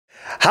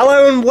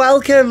Hello and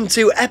welcome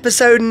to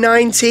episode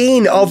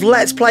 19 of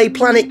Let's Play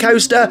Planet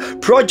Coaster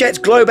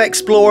Project Globe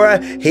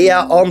Explorer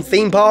here on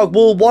Theme Park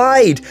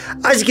Worldwide.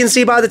 As you can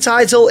see by the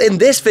title, in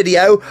this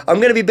video, I'm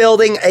going to be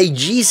building a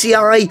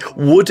GCI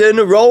wooden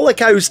roller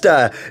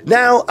coaster.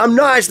 Now, I'm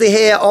not actually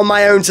here on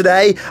my own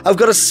today. I've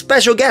got a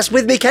special guest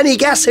with me. Can you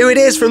guess who it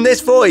is from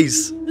this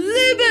voice?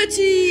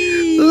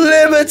 Liberty!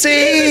 Liberty!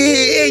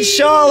 It's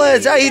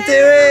Charlotte. How you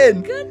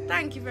doing? Good,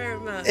 thank you very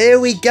much. Here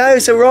we go.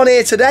 So we're on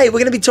here today. We're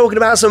going to be talking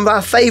about some of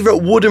our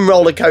favourite wooden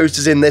roller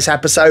coasters in this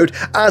episode,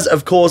 as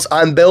of course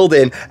I'm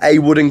building a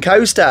wooden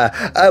coaster.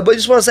 But I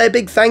just want to say a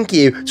big thank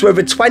you to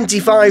over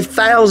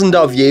 25,000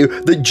 of you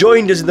that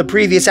joined us in the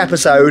previous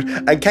episode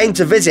and came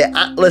to visit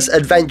Atlas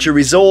Adventure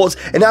Resort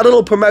in our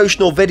little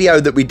promotional video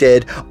that we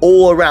did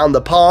all around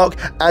the park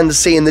and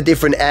seeing the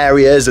different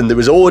areas. And there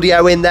was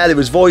audio in there, there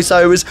was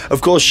voiceovers.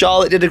 Of course,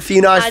 Charlotte did a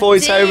few nice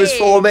voiceovers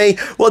for me.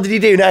 What did you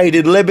do now? You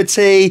did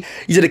Liberty,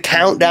 you did a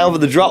countdown for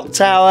the drop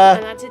tower.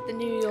 And I did the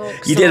New York.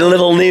 You did a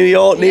little New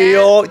York,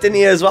 didn't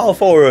you, as well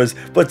for us?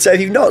 But if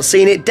you've not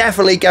seen it,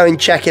 definitely go and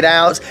check it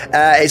out.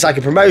 It's like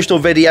a promotional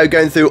video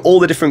going through all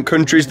the different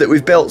countries that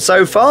we've built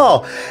so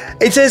far.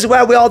 It is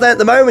where we are there at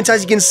the moment.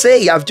 As you can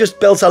see, I've just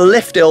built a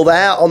lift hill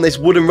there on this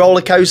wooden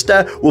roller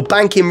coaster. We're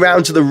banking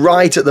round to the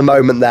right at the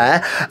moment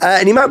there.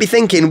 And you might be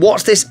thinking,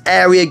 what's this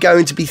area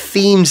going to be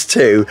themed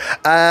to?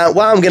 Well,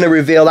 I'm going to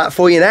reveal that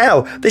for you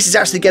now. This is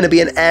actually going to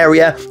be an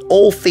area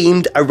all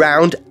themed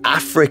around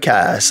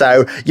Africa.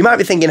 So you might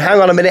be thinking, hang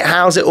on a minute,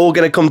 how's it all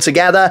going to come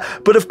together?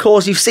 But of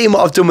course, you've seen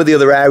what I've done with the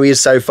other areas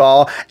so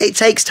far. It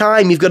takes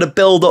time. You've got to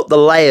build up the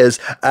layers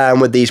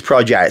with these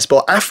projects.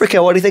 But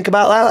Africa, what do you think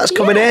about that? That's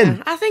coming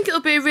in. I think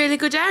it'll be a really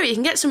good area. You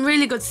can get some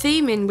really good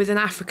theming with an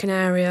African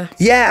area.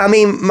 Yeah, I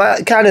mean,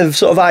 my kind of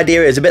sort of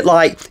idea is a bit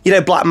like, you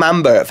know, Black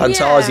Mamba at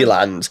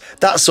Fantasyland.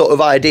 That sort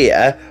of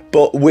idea,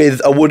 but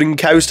with a wooden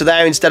coaster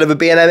there instead of a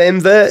B&M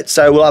invert.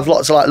 So we'll have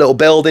lots of like little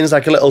buildings,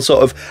 like a little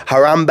sort of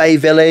Harambe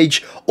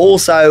village.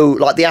 Also,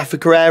 like the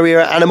Africa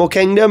area at Animal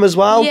Kingdom as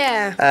well.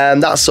 Yeah.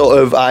 That sort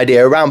of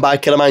idea around by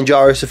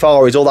Kilimanjaro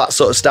Safaris, all that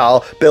sort of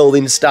style,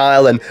 building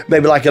style, and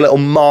maybe like a little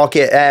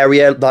market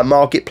area, like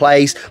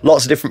marketplace,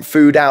 lots of different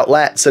food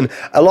outlets, and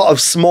a lot of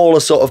smaller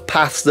sort of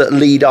paths that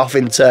lead off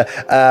into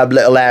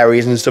little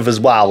areas and stuff as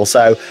well.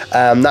 So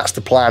that's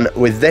the plan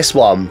with this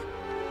one.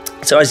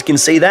 So as you can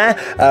see there,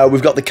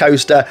 we've got the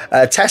coaster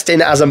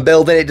testing as I'm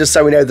building it, just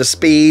so we know the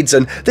speeds,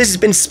 and this has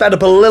been sped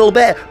up a little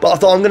bit, but I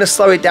thought I'm going to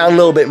slow it down a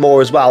little bit more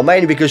as well,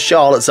 mainly because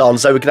Charlotte's on,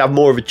 so we can have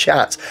more of a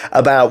chat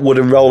about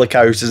wooden roller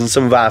coasters and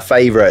some of our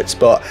favourites.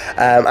 But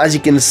as you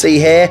can see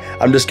here,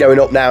 I'm just going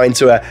up now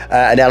into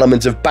an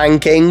element of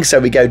banking, so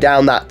we go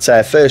down that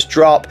first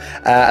drop,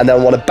 and then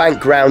I want to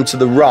bank round to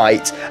the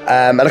right,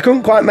 and I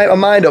couldn't quite make my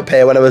mind up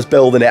here when I was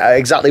building it,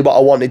 exactly what I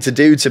wanted to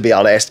do, to be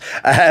honest.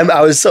 I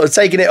was sort of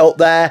taking it up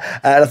there,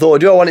 and I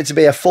thought, do I want it to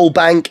be a full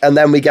bank and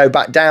then we go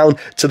back down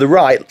to the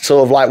right,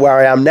 sort of like where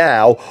I am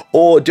now,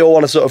 or do I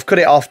want to sort of cut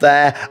it off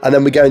there and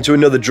then we go into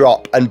another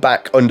drop and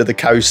back under the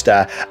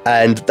coaster?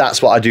 And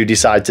that's what I do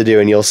decide to do,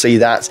 and you'll see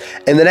that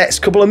in the next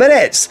couple of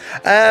minutes.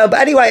 But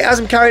anyway, as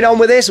I'm carrying on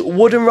with this,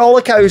 wooden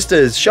roller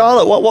coasters.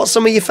 Charlotte, what's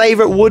some of your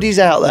favourite woodies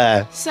out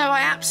there? So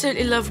I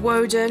absolutely love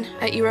Woden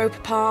at Europa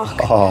Park.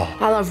 Oh.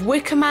 I love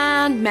Wicker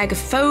Man,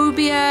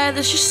 Megaphobia.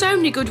 There's just so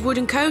many good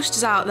wooden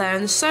coasters out there, and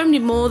there's so many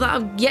more that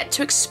I've yet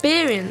to experience.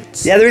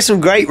 Yeah, there is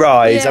some great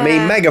rides. I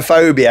mean,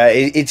 Megaphobia,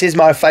 it is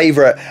my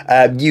favourite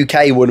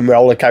UK wooden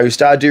roller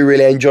coaster. I do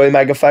really enjoy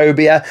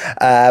Megaphobia.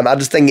 I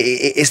just think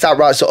it's that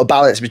right sort of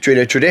balance between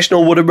a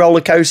traditional wooden roller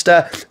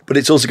coaster, but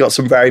it's also got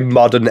some very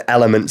modern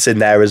elements in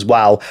there as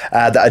well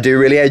that I do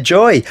really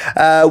enjoy.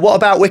 What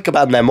about Wicker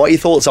Man then? What are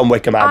your thoughts on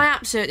Wicker Man? I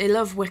absolutely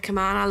love Wicker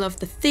Man. I love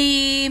the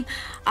theme.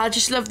 I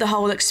just love the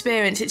whole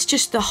experience. It's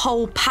just the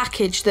whole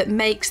package that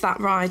makes that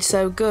ride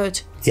so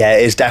good. Yeah,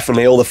 it is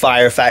definitely all the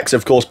fire effects,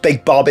 of course,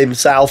 Big Bob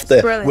himself,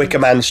 the Wicker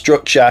Man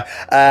structure.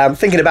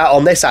 Thinking about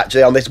on this,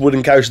 actually, on this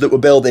wooden coaster that we're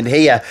building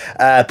here,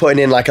 putting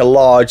in like a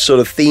large sort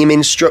of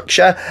theming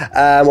structure,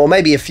 or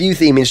maybe a few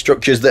theming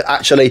structures that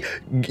actually,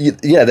 you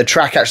know, the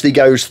track actually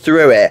goes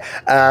through it.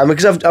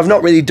 Because I've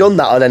not really done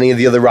that on any of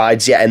the other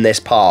rides yet in this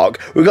park.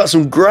 We've got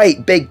some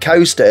great big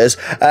coasters.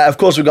 Of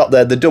course, we've got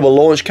the double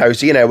launch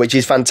coaster, you know, which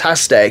is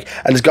fantastic,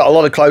 and it's got a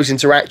lot of close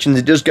interactions.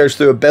 It just goes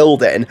through a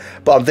building,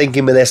 but I'm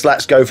thinking with this,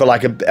 let's go for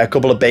like a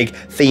couple of big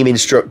theming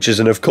structures,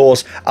 and of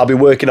course I'll be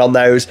working on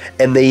those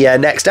in the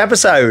next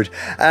episode.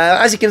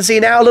 As you can see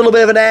now, a little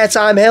bit of an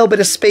airtime hill,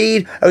 bit of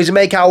speed as we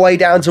make our way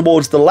down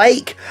towards the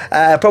lake.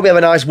 Probably have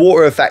a nice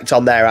water effect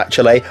on there,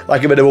 actually,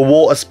 like a bit of a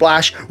water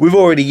splash. We've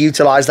already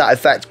utilised that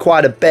effect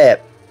quite a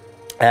bit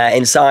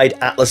inside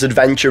Atlas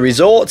Adventure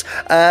Resort,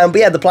 but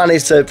yeah, the plan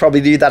is to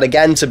probably do that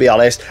again, to be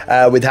honest,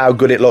 with how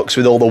good it looks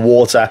with all the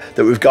water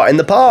that we've got in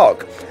the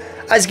park.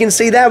 As you can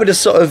see there, we're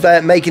just sort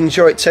of making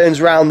sure it turns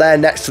around there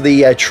next to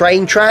the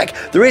train track.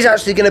 There is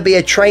actually going to be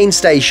a train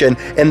station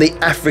in the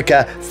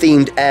Africa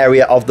themed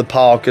area of the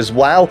park as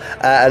well.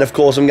 And of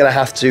course, I'm going to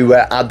have to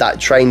add that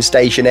train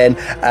station in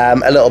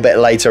a little bit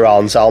later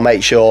on. So I'll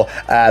make sure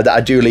that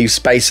I do leave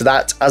space for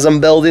that as I'm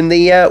building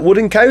the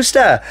wooden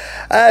coaster.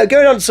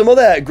 Going on to some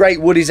other great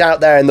woodies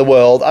out there in the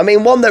world. I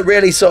mean, one that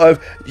really sort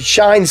of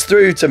shines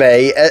through to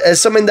me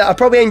as something that I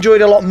probably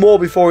enjoyed a lot more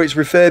before its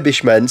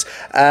refurbishment.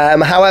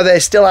 However,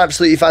 it's still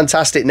absolutely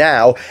fantastic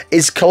now,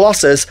 is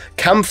Colossus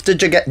Kampf der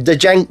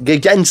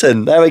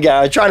Giganten. There we go,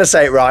 I'm trying to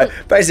say it right.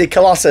 Basically,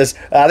 Colossus,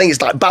 I think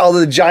it's like Battle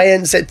of the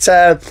Giants,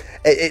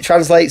 it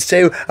translates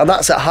to, and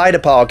that's at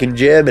Heide Park in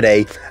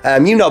Germany.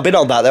 You've not been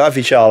on that though, have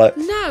you, Charlotte?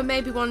 No,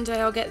 maybe one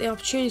day I'll get the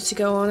opportunity to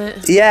go on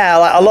it. Yeah,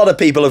 like a lot of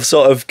people have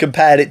sort of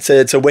compared it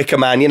to Wicker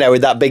Man, you know,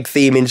 with that big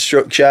theming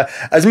structure.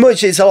 As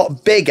much as it's a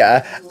lot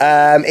bigger,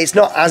 it's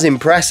not as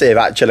impressive,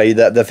 actually,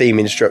 the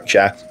theming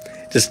structure.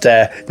 Just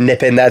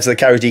nip in there to the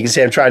coaster. You can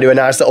see I'm trying to do a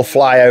nice little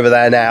fly over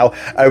there now,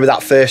 over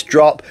that first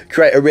drop,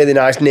 create a really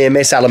nice near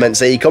miss element.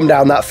 So you come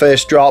down that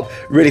first drop,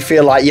 really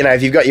feel like, you know,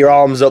 if you've got your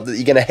arms up, that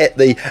you're going to hit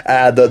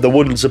the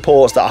wooden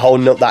supports that are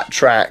holding up that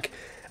track.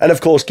 And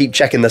of course, keep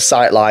checking the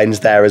sight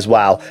lines there as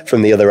well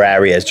from the other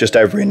areas, just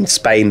over in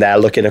Spain there,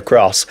 looking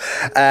across.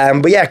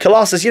 But yeah,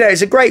 Colossus, you know,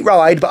 it's a great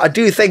ride, but I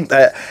do think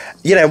that,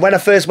 you know, when I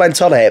first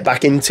went on it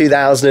back in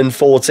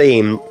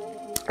 2014,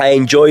 I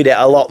enjoyed it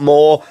a lot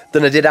more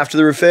than I did after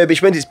the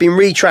refurbishment. It's been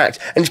retracked,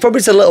 and it's probably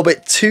just a little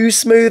bit too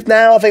smooth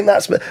now. I think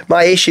that's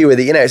my issue with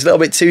it. You know, it's a little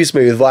bit too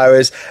smooth,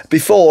 whereas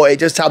before it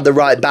just had the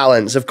right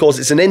balance. Of course,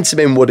 it's an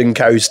Intamin wooden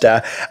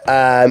coaster,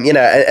 you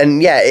know,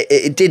 and yeah,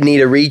 it did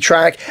need a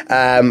retrack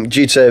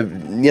due to,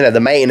 you know, the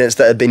maintenance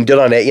that had been done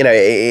on it. You know,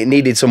 it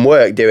needed some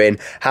work doing.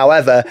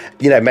 However,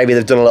 you know, maybe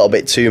they've done a little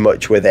bit too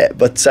much with it.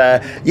 But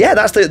yeah,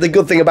 that's the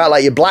good thing about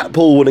like your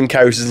Blackpool wooden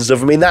coasters and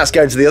stuff. I mean, that's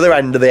going to the other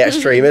end of the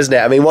extreme, isn't it?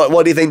 I mean,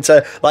 what do you think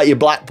to like your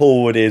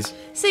Blackpool wood is?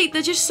 See,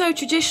 they're just so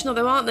traditional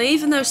though, aren't they?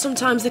 Even though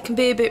sometimes they can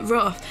be a bit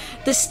rough,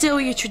 they're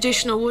still your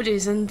traditional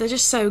woodies, and they're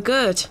just so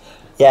good.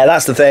 Yeah,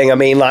 that's the thing. I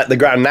mean, like the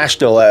Grand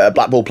National at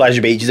Blackpool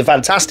Pleasure Beach is a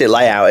fantastic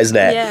layout, isn't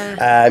it?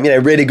 Yeah. You know,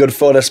 really good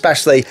fun,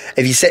 especially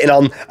if you're sitting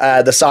on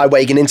the side where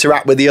you can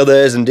interact with the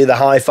others and do the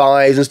high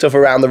fives and stuff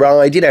around the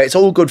ride. You know, it's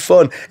all good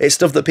fun. It's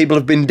stuff that people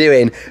have been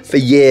doing for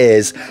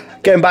years.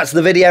 Going back to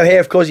the video here,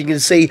 of course, you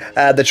can see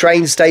the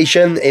train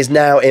station is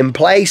now in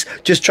place.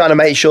 Just trying to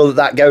make sure that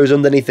that goes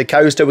underneath the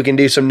coaster. We can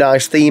do some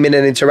nice theming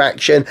and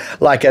interaction,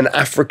 like an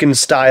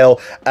African-style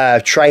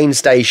train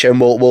station.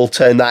 We'll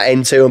turn that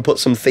into and put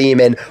some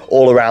theming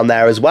all around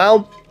there as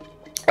well.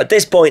 At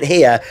this point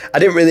here, I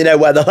didn't really know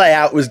where the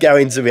layout was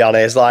going, to be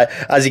honest. Like,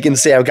 as you can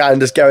see, I'm kind of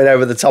just going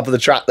over the top of the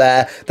track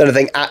there. Then I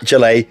think,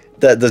 actually,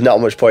 there's not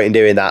much point in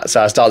doing that.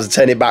 So I started to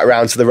turn it back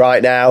around to the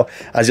right now.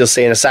 As you'll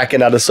see in a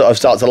second, I just sort of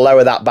start to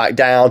lower that back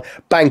down,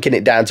 banking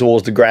it down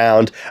towards the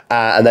ground,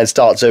 and then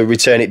start to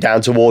return it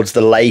down towards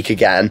the lake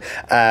again,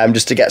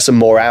 just to get some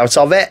more out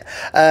of it.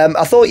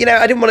 I thought, you know,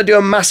 I didn't want to do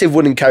a massive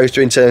wooden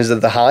coaster in terms of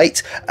the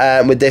height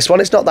with this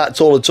one. It's not that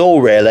tall at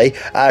all, really,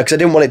 because I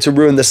didn't want it to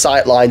ruin the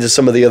sight lines of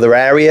some of the other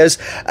areas.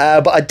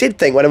 But I did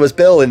think when I was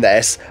building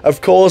this,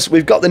 of course,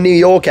 we've got the New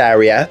York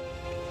area.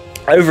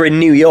 Over in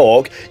New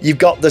York, you've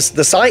got the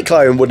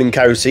Cyclone wooden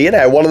coaster, you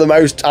know, one of the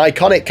most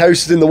iconic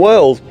coasters in the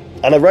world.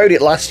 And I rode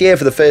it last year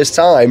for the first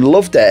time,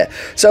 loved it.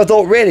 So I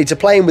thought, really, to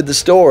play in with the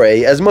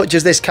story, as much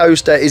as this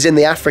coaster is in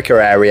the Africa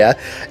area,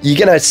 you're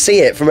going to see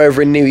it from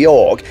over in New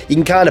York. You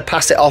can kind of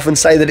pass it off and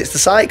say that it's the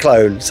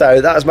Cyclone.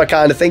 So that was my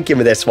kind of thinking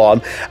with this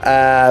one.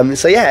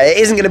 So yeah, it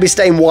isn't going to be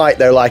stained white,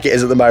 though, like it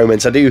is at the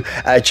moment. I do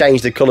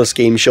change the colour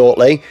scheme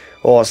shortly.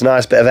 Oh, it's a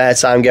nice bit of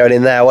airtime going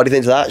in there. What do you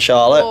think to that,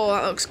 Charlotte? Oh,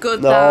 that looks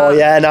good. Oh,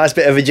 yeah, nice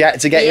bit of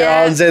eject to get your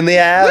arms in the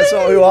air. That's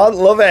what we want.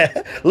 Love it.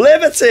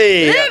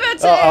 Liberty!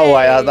 Liberty! Oh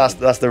wait,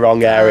 that's the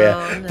wrong area.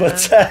 Oh, no.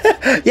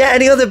 But yeah,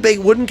 any other big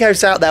wooden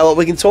coasters out there what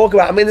we can talk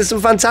about? I mean, there's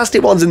some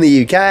fantastic ones in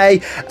the UK.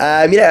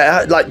 You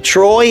know, like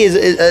Troy is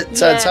at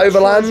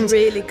Toverland. Troy's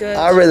really good.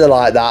 I really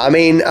like that. I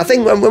mean, I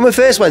think when we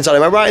first went on it,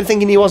 am I right in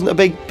thinking you wasn't a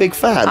big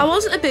fan? I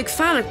wasn't a big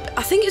fan.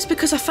 I think it's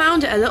because I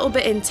found it a little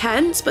bit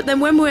intense, but then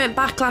when we went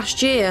back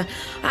last year,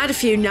 I had a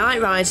few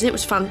night rides and it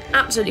was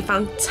absolutely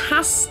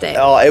fantastic.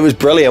 Oh, it was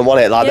brilliant,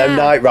 wasn't it? Like them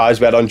night rides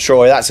we had on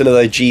Troy. That's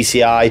another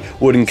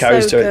GCI wooden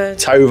coaster at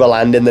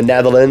Toverland in the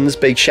Netherlands.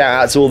 Big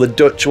shout out to all the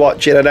Dutch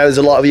watching. I know there's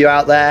a lot of you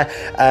out there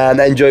and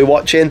enjoy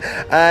watching.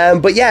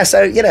 But yeah,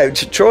 so you know,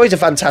 Troy's a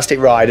fantastic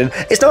ride, and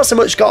it's not so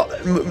much got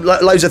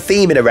loads of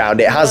theming around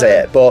it, has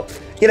it?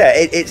 But you know,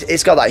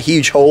 it's got that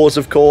huge hose,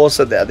 of course,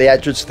 at the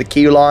entrance to the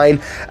queue line.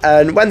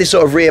 And when they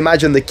sort of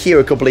reimagined the queue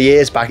a couple of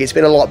years back, it's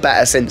been a lot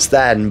better since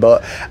then.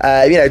 But,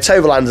 you know,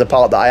 Toverland's a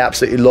part that I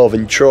absolutely love,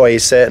 and Troy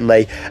is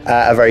certainly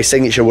a very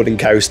signature wooden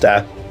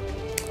coaster.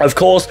 Of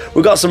course,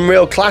 we've got some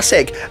real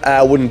classic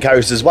wooden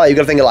coasters as well. You've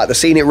got to think of like the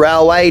Scenic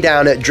Railway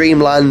down at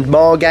Dreamland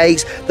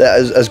Margate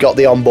that has got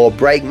the onboard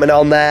brakeman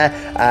on there.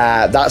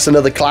 That's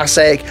another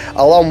classic.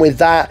 Along with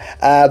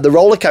that, the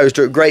roller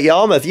coaster at Great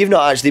Yarmouth. You've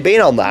not actually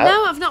been on that.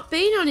 No, I've not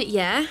been on it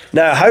yet.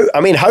 No,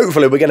 I mean,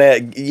 hopefully we're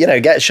going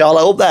to, get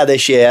Charlotte up there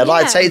this year. I'd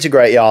like to take it to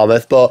Great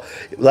Yarmouth, but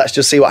let's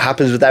just see what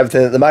happens with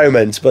everything at the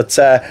moment. But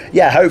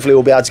hopefully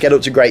we'll be able to get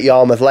up to Great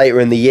Yarmouth later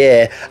in the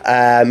year,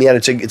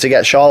 to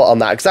get Charlotte on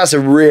that, because that's a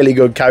really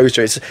good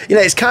coaster.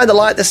 It's kind of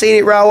like the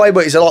Scenic Railway,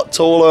 but it's a lot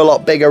taller, a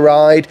lot bigger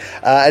ride,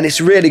 and it's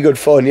really good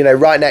fun,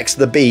 right next to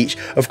the beach.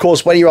 Of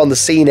course, when you're on the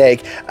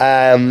Scenic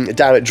down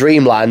at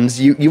Dreamlands,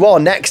 you are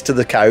next to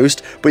the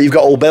coast, but you've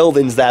got all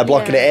buildings there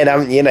blocking it in,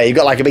 haven't you? You've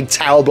got like a big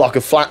tower block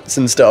of flats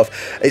and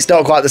stuff. It's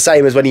not quite the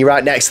same as when you're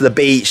right next to the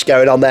beach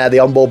going on there, the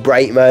onboard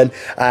brakeman.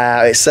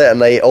 It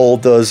certainly all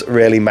does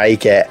really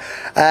make it.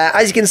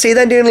 As you can see,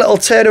 then doing a little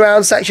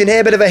turnaround section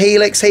here, bit of a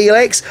helix.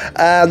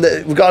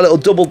 We've got a little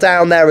double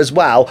down there as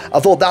well. I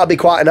thought that would be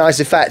quite a nice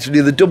effect. We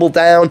do the double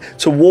down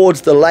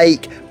towards the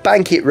lake,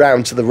 bank it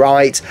round to the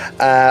right,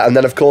 and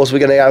then of course we're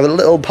going to have a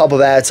little pop of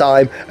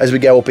airtime as we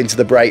go up into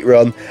the brake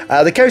run.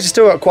 The coaster's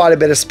still got quite a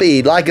bit of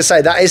speed. Like I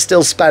say, that is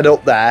still sped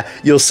up there.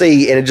 You'll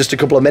see in just a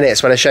couple of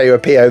minutes when I show you a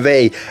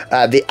POV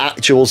the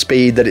actual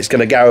speed that it's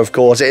going to go. Of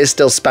course, it is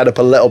still sped up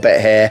a little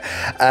bit here,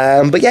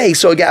 but yeah, you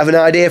sort of get an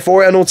idea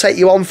for it, and we'll take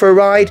you on for a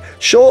ride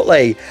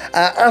shortly.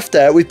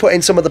 After we've put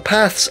in some of the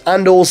paths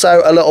and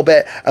also a little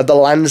bit of the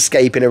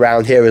landscaping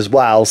around here as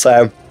well.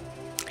 So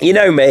you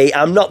know me,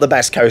 I'm not the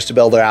best coaster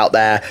builder out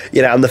there.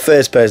 I'm the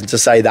first person to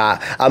say that.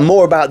 I'm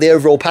more about the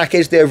overall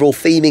package, the overall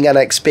theming and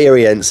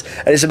experience.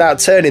 And it's about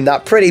turning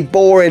that pretty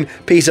boring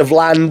piece of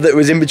land that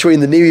was in between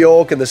the New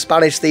York and the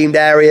Spanish themed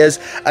areas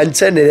and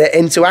turning it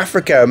into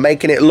Africa and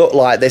making it look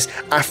like this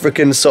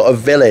African sort of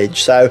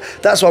village. So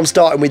that's what I'm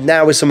starting with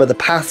now, with some of the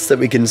paths that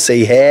we can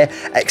see here,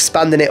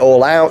 expanding it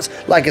all out.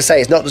 Like I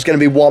say, it's not just going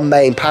to be one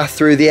main path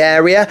through the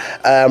area,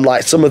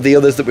 like some of the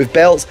others that we've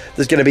built.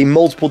 There's going to be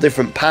multiple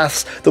different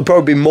paths. There'll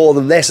probably be more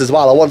than this as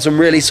well. I want some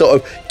really sort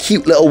of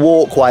cute little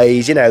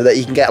walkways, that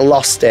you can get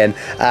lost in,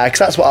 because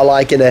that's what I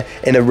like in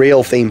a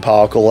real theme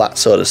park, all that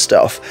sort of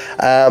stuff.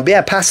 But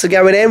yeah, paths are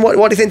going in. What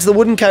do you think to the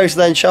wooden coaster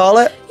then,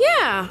 Charlotte?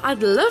 Yeah,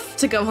 I'd love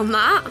to go on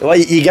that. Well,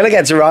 you're going to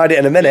get to ride it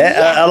in a minute,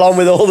 along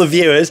with all the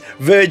viewers,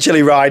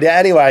 virtually ride it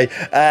anyway.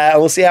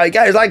 We'll see how it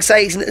goes. Like I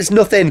say, it's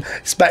nothing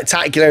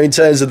spectacular in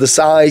terms of the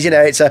size.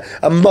 It's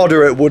a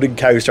moderate wooden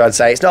coaster, I'd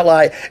say. It's not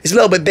like, it's a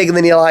little bit bigger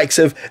than your likes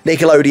of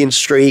Nickelodeon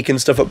Streak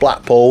and stuff at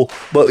Blackpool,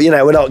 but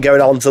we're not going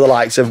on to the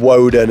likes of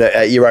Woden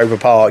at Europa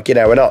Park.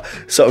 We're not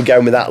sort of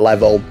going with that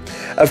level.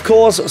 Of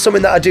course,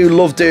 something that I do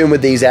love doing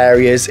with these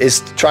areas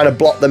is trying to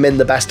block them in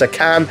the best I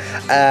can,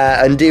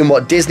 and doing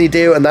what Disney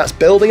do, and that's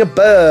building a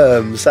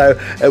berm. So,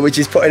 which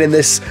is putting in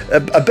this, a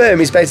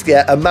berm is basically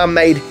a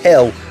man-made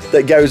hill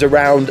that goes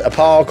around a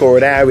park or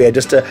an area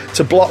just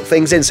to block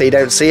things in so you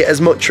don't see it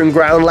as much from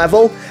ground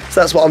level.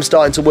 So that's what I'm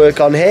starting to work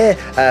on here,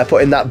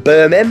 putting that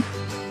berm in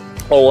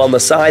all on the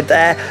side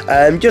there,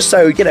 just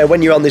so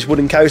when you're on this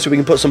wooden coaster, we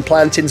can put some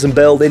plantings and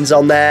buildings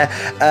on there,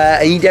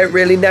 and you don't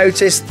really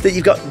notice that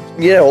you've got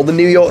all the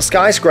New York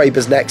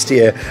skyscrapers next to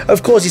you.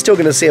 Of course, you're still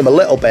going to see them a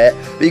little bit,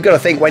 but you've got to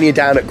think when you're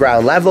down at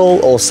ground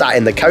level or sat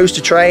in the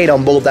coaster train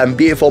on board them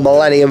beautiful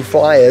Millennium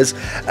Flyers,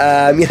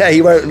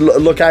 you won't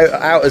look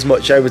out as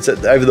much over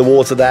the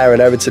water there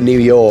and over to New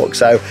York.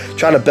 So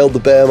trying to build the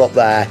berm up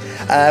there.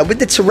 With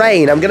the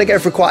terrain, I'm going to go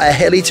for quite a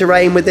hilly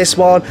terrain with this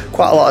one,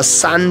 quite a lot of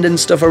sand and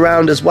stuff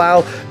around as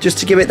well, just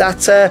to give it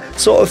that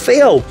sort of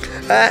feel.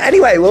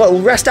 Anyway,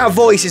 we'll rest our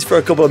voices for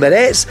a couple of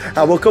minutes,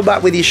 and we'll come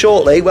back with you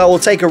shortly where we'll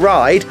take a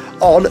ride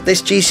on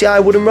this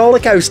GCI wooden roller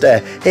coaster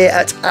here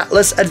at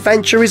Atlas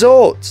Adventure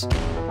Resort.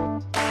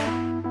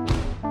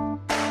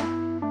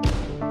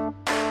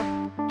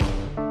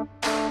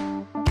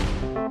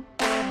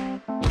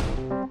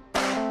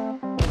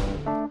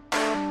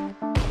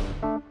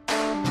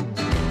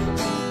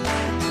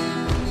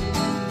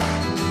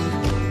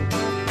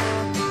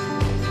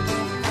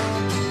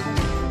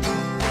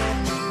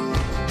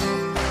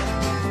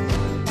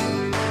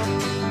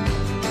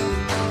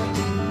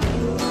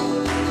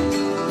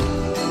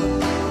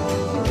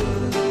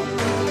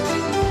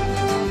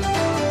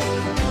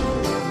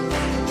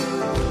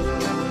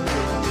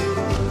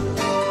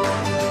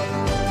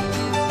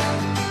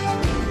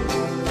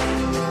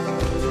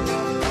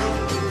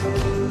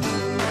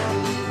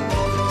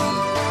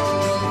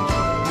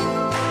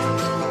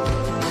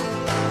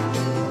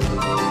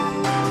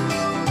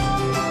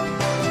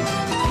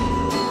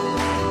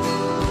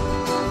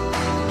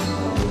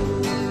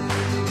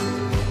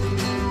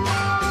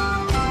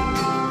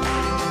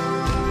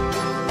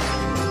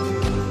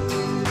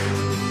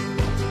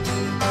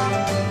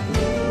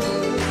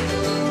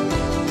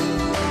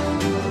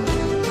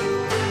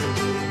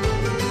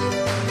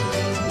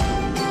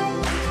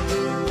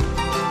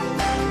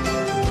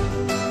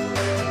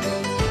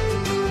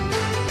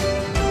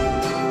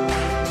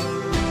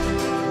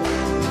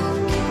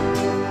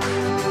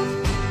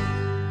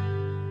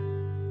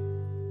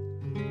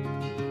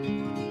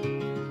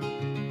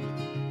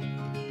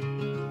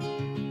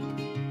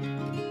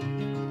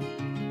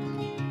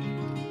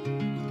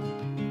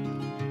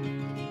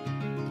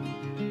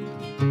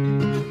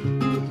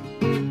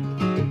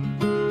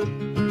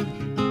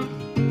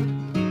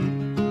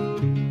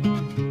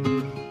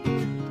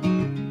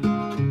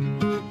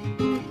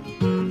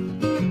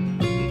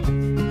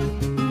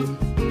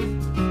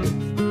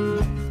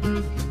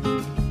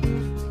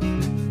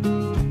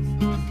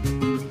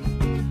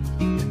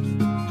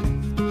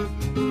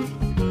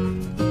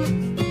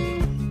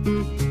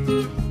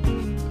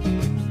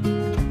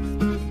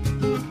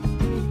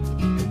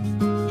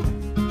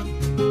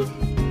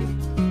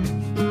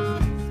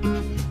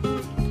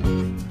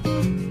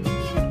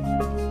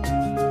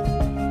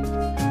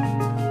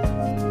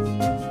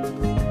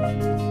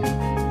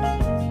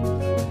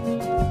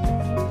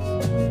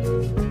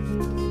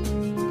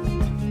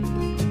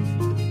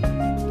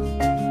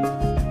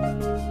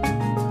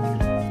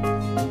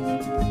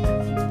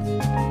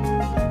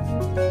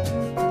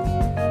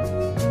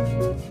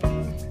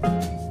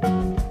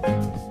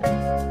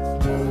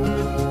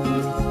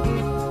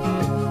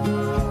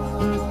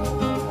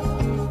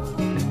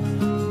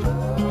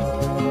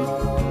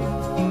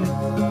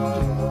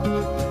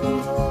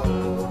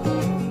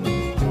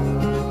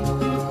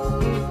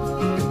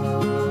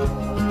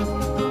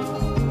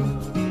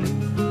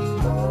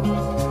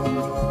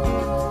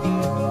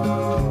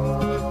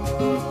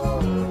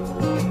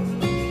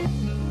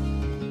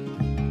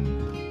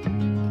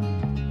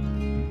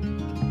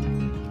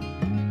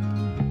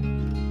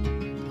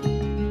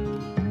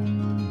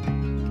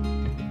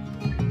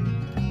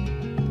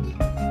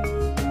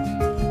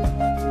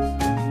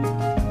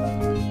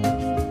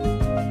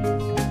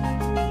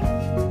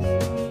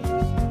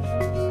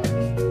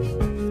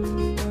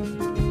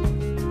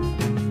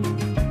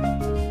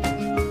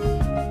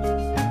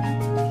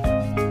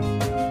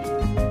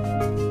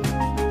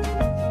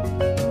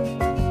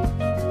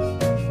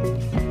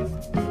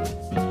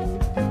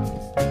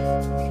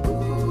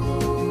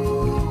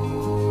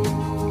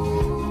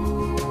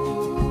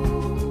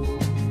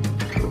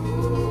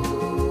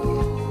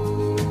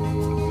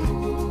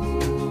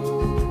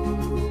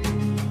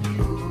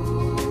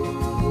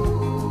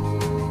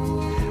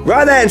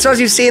 Right then, so as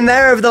you've seen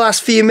there over the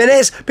last few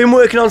minutes, been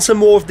working on some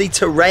more of the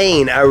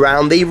terrain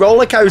around the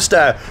roller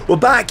coaster. We're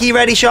back. Are you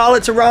ready,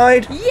 Charlotte, to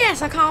ride?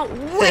 Yes, I can't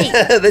wait.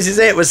 This is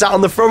it. We're sat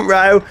on the front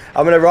row.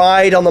 I'm going to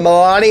ride on the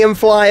Millennium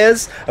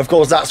Flyers. Of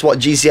course, that's what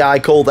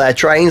GCI call their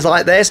trains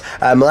like this.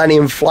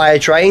 Millennium Flyer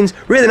trains.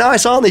 Really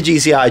nice, aren't they,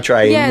 GCI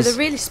trains? Yeah, they're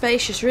really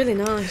spacious, really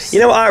nice. You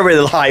know what I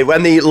really like?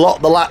 When they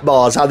lock the lap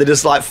bars, how they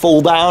just like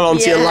fall down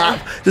onto your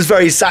lap. Just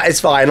very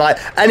satisfying. Like,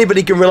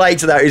 anybody can relate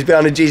to that who's been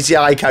on a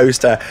GCI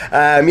coaster.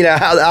 You know,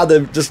 how they're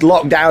just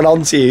locked down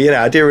onto you. You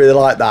know, I do really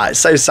like that. It's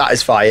so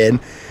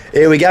satisfying.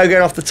 Here we go,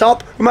 going off the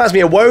top. Reminds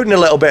me of Woden a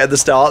little bit at the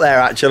start there,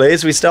 actually,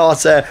 as we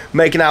start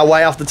making our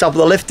way off the top of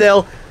the lift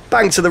hill.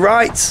 Bang to the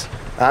right.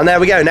 And there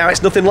we go. Now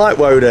it's nothing like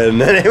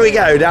Woden. And here we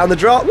go, down the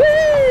drop.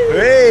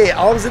 Hey,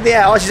 arms in the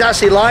air. Oh, she's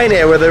actually lying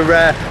here with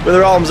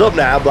her arms up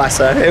now, bless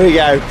her. Here we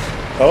go.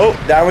 Oh,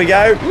 down we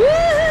go.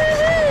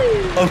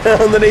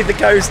 Underneath the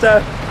coaster.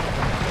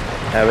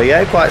 There we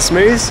go, quite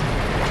smooth.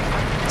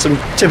 Some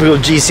typical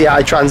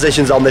GCI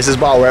transitions on this as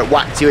well, where it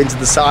whacks you into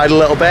the side a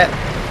little bit.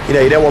 You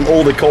know, you don't want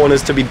all the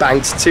corners to be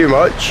banked too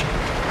much.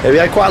 There we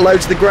go, quite low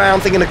to the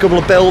ground, thinking a couple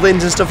of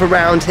buildings and stuff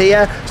around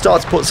here.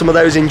 Start to put some of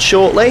those in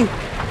shortly.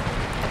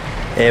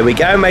 Here we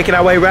go, making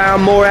our way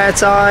round, more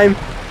airtime.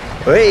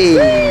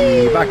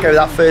 Whee! Back over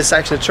that first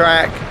section of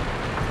track.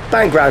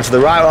 Bank round to the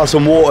right, we'll have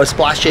some water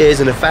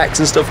splashes and effects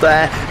and stuff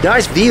there.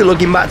 Nice view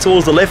looking back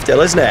towards the lift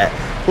hill, isn't it?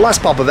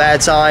 Last pop of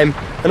airtime.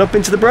 And up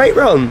into the brake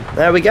run.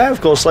 There we go. Of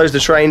course, slows the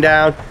train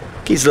down.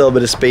 Keeps a little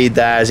bit of speed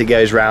there as it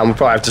goes round. We'll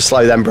probably have to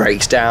slow them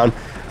brakes down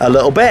a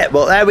little bit.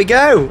 But there we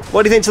go.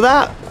 What do you think to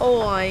that?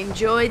 Oh, I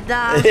enjoyed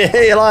that.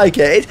 You like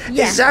it?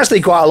 It's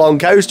actually quite a long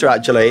coaster,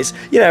 actually. It's,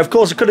 you know, of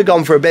course, it could have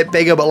gone for a bit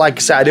bigger, but like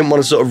I said, I didn't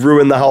want to sort of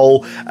ruin the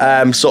whole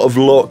sort of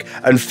look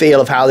and feel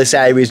of how this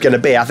area is going to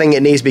be. I think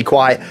it needs to be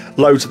quite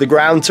low to the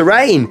ground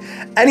terrain.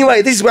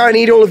 Anyway, this is where I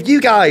need all of you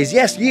guys.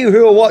 Yes, you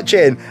who are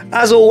watching.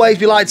 As always,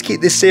 we like to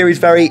keep this series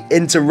very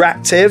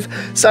interactive.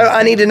 So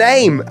I need a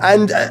name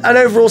and an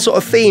overall sort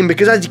of theme,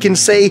 because as you can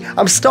see,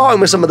 I'm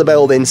starting with some of the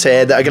buildings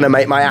here that are going to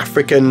make my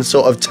African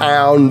sort of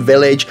town,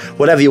 village,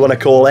 whatever you want to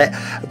call it.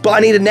 But I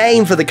need a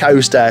name for the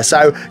coaster.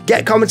 So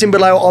get commenting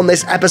below on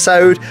this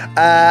episode.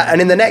 And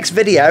in the next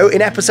video,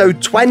 in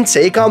episode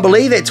 20, can't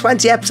believe it,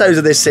 20 episodes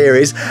of this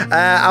series,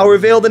 I'll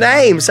reveal the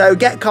name. So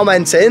get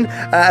commenting,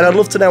 and I'd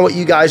love to know what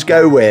you guys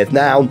go with.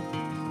 Now,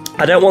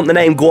 I don't want the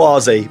name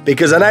Gwazi,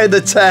 because I know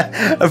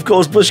that, of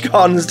course, Busch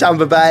Gardens,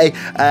 Tampa Bay,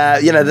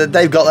 you know,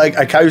 they've got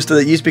a coaster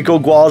that used to be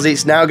called Gwazi.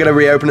 It's now going to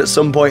reopen at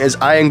some point as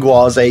Iron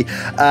Gwazi,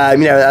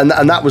 you know,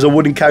 and that was a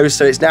wooden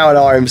coaster. It's now an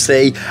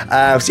RMC.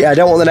 So yeah, I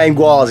don't want the name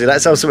Gwazi.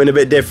 Let's have something a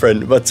bit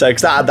different, but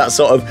because that had that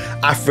sort of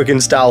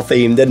African style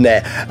theme, didn't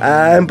it?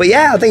 But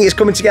yeah, I think it's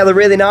coming together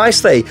really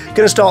nicely. Going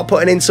to start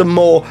putting in some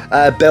more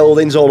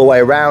buildings all the way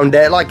around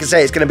it. Like I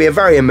say, it's going to be a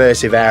very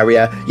immersive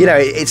area. You know,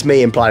 it's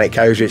me in Planet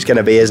Coaster. It's going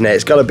to be, isn't it?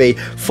 It's got to be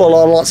full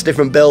on, lots of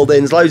different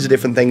buildings, loads of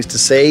different things to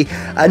see,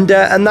 and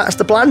that's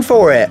the plan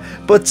for it.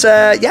 But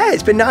yeah,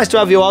 it's been nice to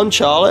have you on,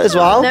 Charlotte, as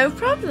well. No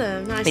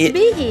problem. Nice to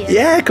be here.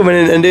 Yeah, coming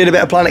in and doing a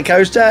bit of Planet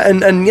Coaster,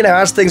 and you know,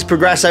 as things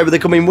progress over the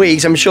coming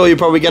weeks, I'm sure you're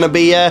probably going to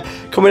be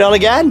coming on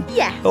again.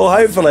 Yeah. Or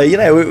hopefully, you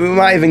know, we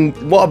might even.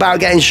 What about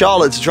getting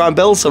Charlotte to try and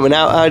build something?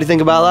 How do you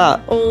think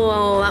about that?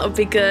 Oh, that would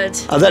be good.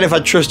 I don't know if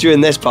I'd trust you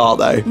in this part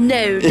though.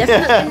 No,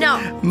 definitely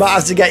not. Might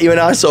have to get you a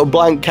nice sort of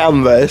blank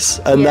canvas,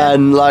 and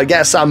then like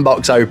get a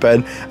sandbox open.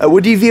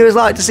 Would you viewers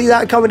like to see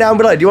that? Comment down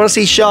below. Do you want to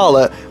see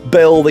Charlotte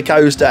build the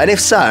coaster? And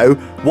if so,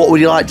 what would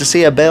you like to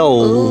see her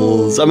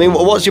build? I mean,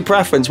 what's your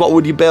preference? What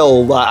would you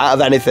build like, out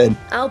of anything?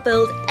 I'll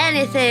build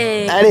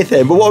anything.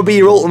 Anything. But what would be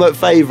your ultimate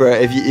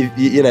favourite if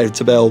you know,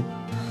 to build?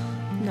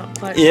 Not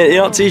quite sure.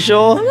 You're not too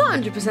sure? I'm not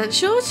 100%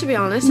 sure, to be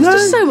honest. There's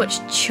just so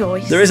much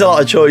choice. There is a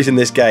lot of choice in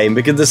this game,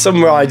 because there's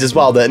some rides as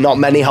well that not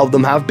many of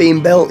them have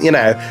been built, you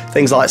know,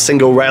 things like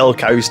single rail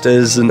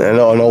coasters and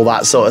all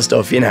that sort of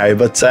stuff, you know.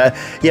 But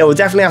yeah, we'll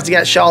definitely have to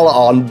get Charlotte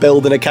on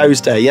building a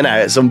coaster, you know,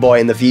 at some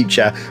point in the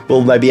future.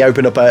 We'll maybe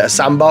open up a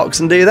sandbox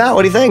and do that.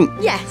 What do you think?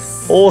 Yes.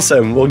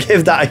 Awesome, we'll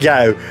give that a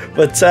go.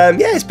 But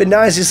yeah, it's been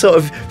nice to sort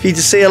of for you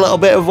to see a little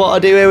bit of what I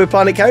do here with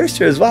Planet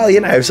Coaster as well, you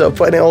know, sort of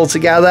putting it all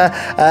together.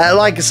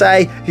 Like I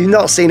say, if you've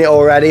not seen it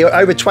already,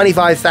 over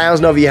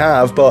 25,000 of you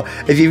have, but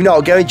if you've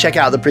not, go and check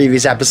out the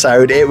previous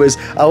episode. It was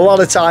a lot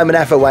of time and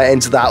effort went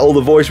into that, all the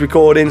voice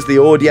recordings,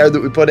 the audio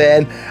that we put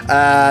in,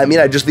 you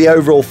know, just the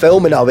overall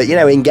filming of it, you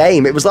know, in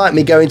game. It was like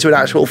me going to an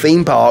actual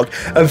theme park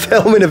and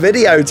filming a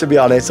video, to be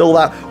honest, all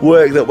that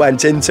work that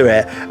went into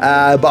it.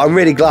 But I'm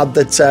really glad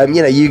that,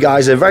 you know, you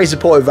guys are very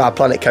supportive of our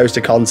Planet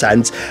Coaster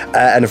content,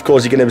 and of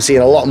course you're going to be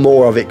seeing a lot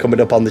more of it coming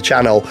up on the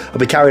channel. I'll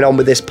be carrying on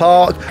with this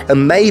park,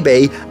 and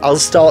maybe I'll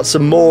start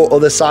some more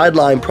other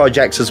sideline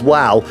projects as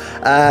well.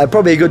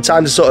 Probably a good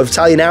time to sort of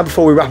tell you now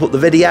before we wrap up the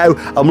video,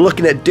 I'm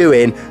looking at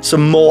doing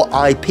some more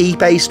IP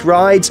based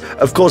rides.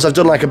 Of course, I've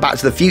done like a Back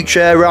to the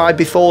Future ride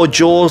before,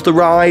 Jaws the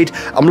ride.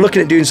 I'm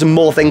looking at doing some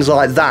more things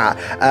like that,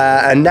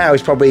 and now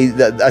is probably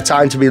a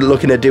time to be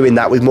looking at doing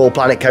that with more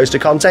Planet Coaster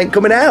content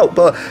coming out.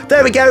 But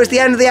there we go, it's the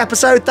end of the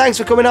episode. Thanks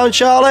for coming on,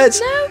 Charlotte.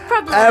 No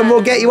problem. And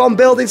we'll get you on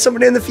building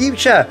something in the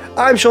future.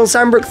 I'm Sean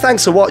Sandbrook.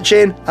 Thanks for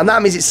watching. And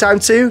that means it's time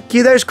to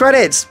cue those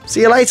credits.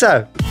 See you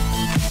later.